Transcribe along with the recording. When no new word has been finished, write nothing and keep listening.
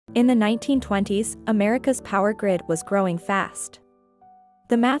In the 1920s, America's power grid was growing fast.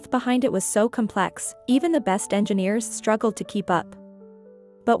 The math behind it was so complex, even the best engineers struggled to keep up.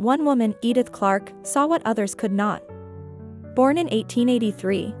 But one woman, Edith Clarke, saw what others could not. Born in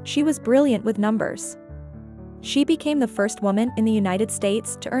 1883, she was brilliant with numbers. She became the first woman in the United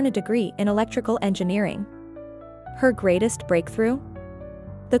States to earn a degree in electrical engineering. Her greatest breakthrough?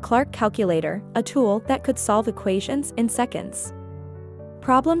 The Clarke Calculator, a tool that could solve equations in seconds.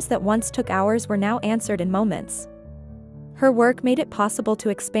 Problems that once took hours were now answered in moments. Her work made it possible to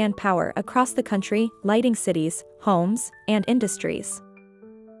expand power across the country, lighting cities, homes, and industries.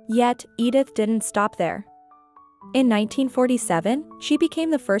 Yet, Edith didn't stop there. In 1947, she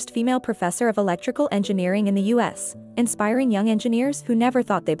became the first female professor of electrical engineering in the US, inspiring young engineers who never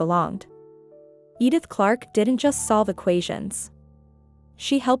thought they belonged. Edith Clarke didn't just solve equations.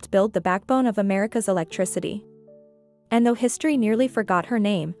 She helped build the backbone of America's electricity. And though history nearly forgot her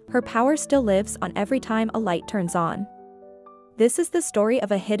name, her power still lives on every time a light turns on. This is the story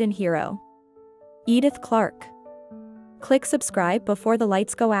of a hidden hero. Edith Clarke. Click subscribe before the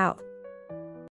lights go out.